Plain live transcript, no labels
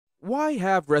Why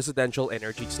have residential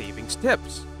energy savings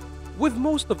tips? With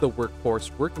most of the workforce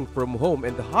working from home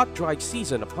and the hot dry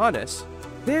season upon us,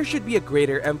 there should be a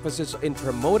greater emphasis in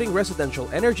promoting residential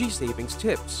energy savings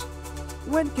tips.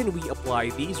 When can we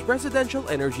apply these residential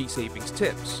energy savings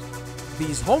tips?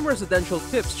 These home residential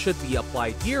tips should be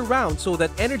applied year-round so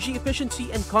that energy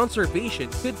efficiency and conservation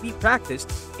could be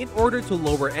practiced in order to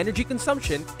lower energy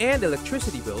consumption and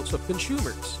electricity bills of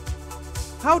consumers.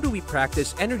 How do we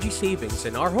practice energy savings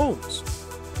in our homes?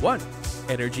 1.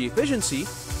 Energy efficiency,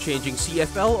 changing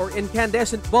CFL or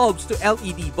incandescent bulbs to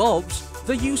LED bulbs,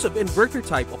 the use of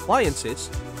inverter-type appliances,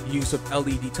 use of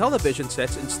LED television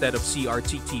sets instead of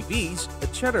CRT TVs,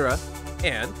 etc.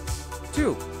 And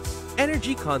 2.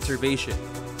 Energy conservation,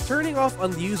 turning off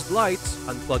unused lights,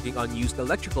 unplugging unused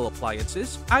electrical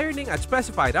appliances, ironing at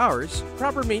specified hours,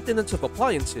 proper maintenance of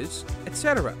appliances,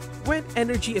 etc. When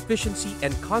energy efficiency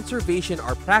and conservation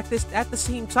are practiced at the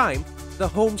same time, the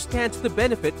home stands to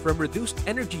benefit from reduced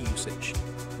energy usage.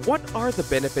 What are the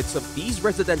benefits of these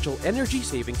residential energy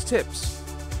savings tips?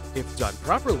 If done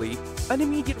properly, an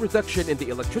immediate reduction in the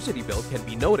electricity bill can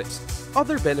be noticed.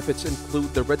 Other benefits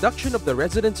include the reduction of the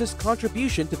residents'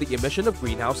 contribution to the emission of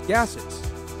greenhouse gases.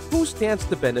 Who stands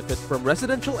to benefit from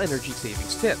residential energy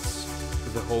savings tips?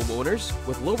 The homeowners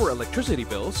with lower electricity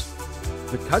bills,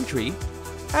 the country,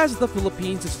 as the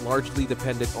Philippines is largely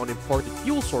dependent on imported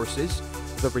fuel sources,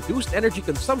 the reduced energy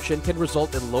consumption can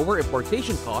result in lower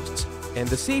importation costs, and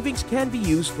the savings can be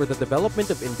used for the development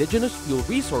of indigenous fuel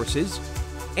resources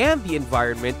and the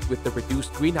environment with the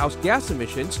reduced greenhouse gas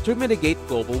emissions to mitigate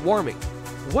global warming.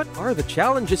 What are the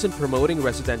challenges in promoting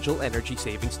residential energy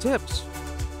savings tips?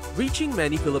 Reaching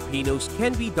many Filipinos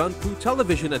can be done through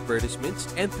television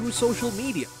advertisements and through social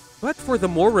media. But for the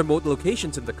more remote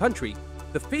locations in the country,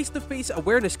 the face-to-face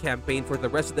awareness campaign for the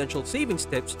residential savings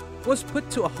tips was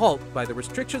put to a halt by the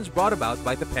restrictions brought about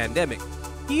by the pandemic.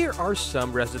 Here are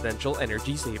some residential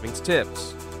energy savings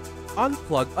tips.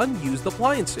 Unplug unused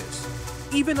appliances.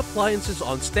 Even appliances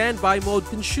on standby mode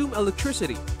consume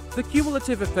electricity. The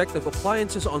cumulative effect of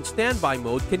appliances on standby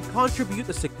mode can contribute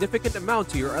a significant amount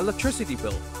to your electricity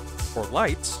bill. For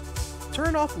lights,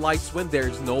 turn off lights when there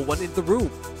is no one in the room.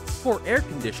 For air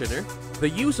conditioner, the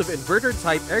use of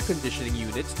inverter-type air conditioning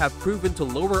units have proven to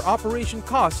lower operation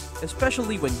costs,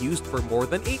 especially when used for more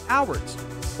than 8 hours.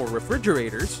 For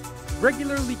refrigerators,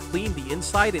 regularly clean the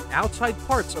inside and outside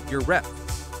parts of your ref.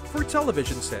 For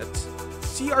television sets,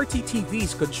 CRT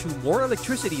TVs consume more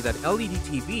electricity than LED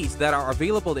TVs that are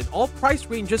available in all price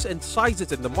ranges and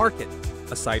sizes in the market.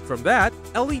 Aside from that,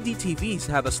 LED TVs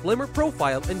have a slimmer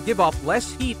profile and give off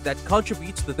less heat that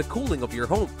contributes to the cooling of your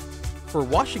home. For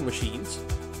washing machines,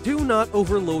 do not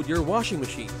overload your washing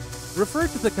machine. Refer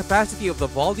to the capacity of the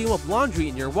volume of laundry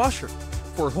in your washer.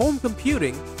 For home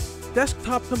computing,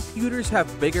 desktop computers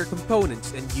have bigger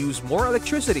components and use more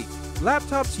electricity.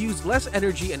 Laptops use less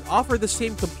energy and offer the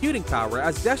same computing power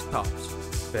as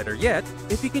desktops. Better yet,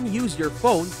 if you can use your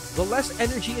phone, the less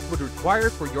energy it would require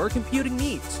for your computing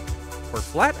needs. For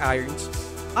flat irons,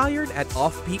 iron at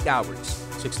off-peak hours,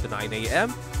 6 to 9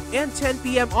 a.m. and 10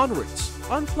 p.m. onwards.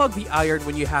 Unplug the iron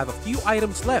when you have a few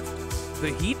items left. The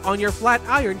heat on your flat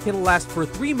iron can last for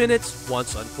 3 minutes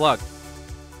once unplugged.